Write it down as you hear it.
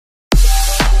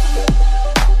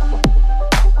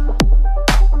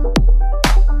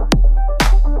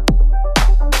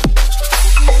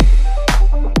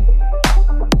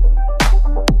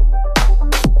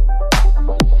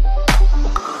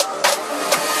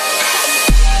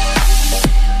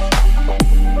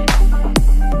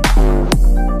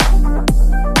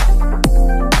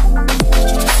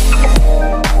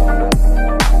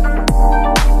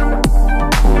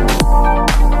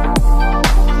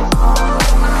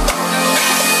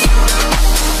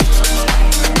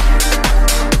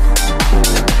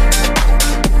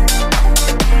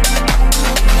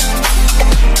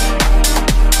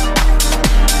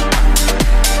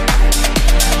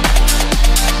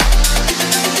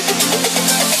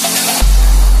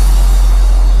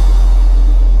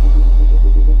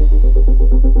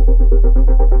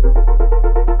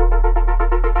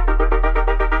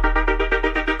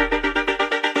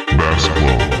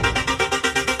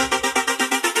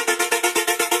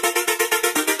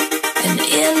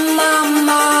In my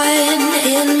mind,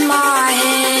 in my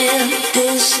head,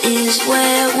 this is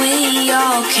where we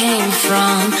all came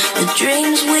from. The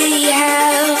dreams we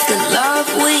have, the love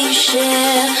we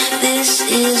share, this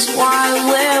is why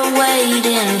we're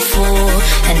waiting for.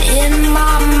 And in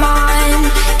my mind,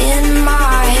 in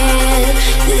my head,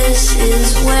 this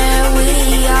is where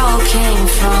we all came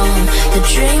from. The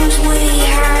dreams we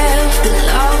have, the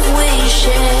love we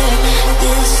share,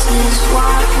 this is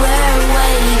what we're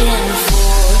waiting for.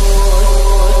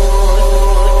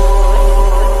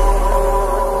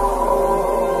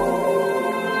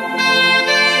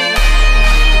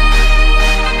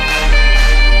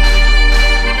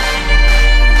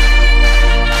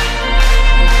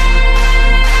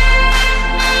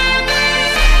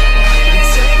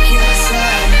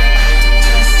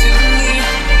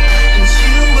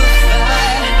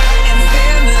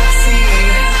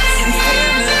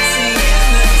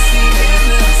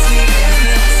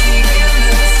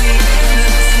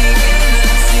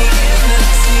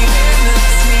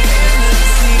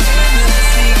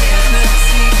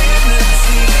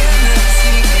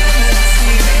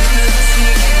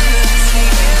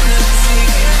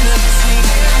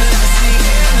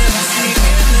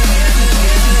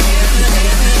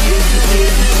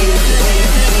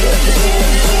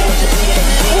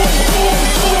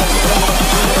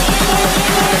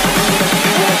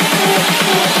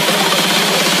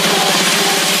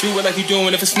 Like you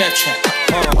doing it for Snapchat.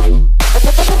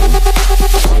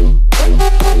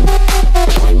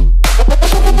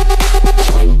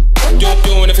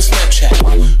 Doing it for Snapchat.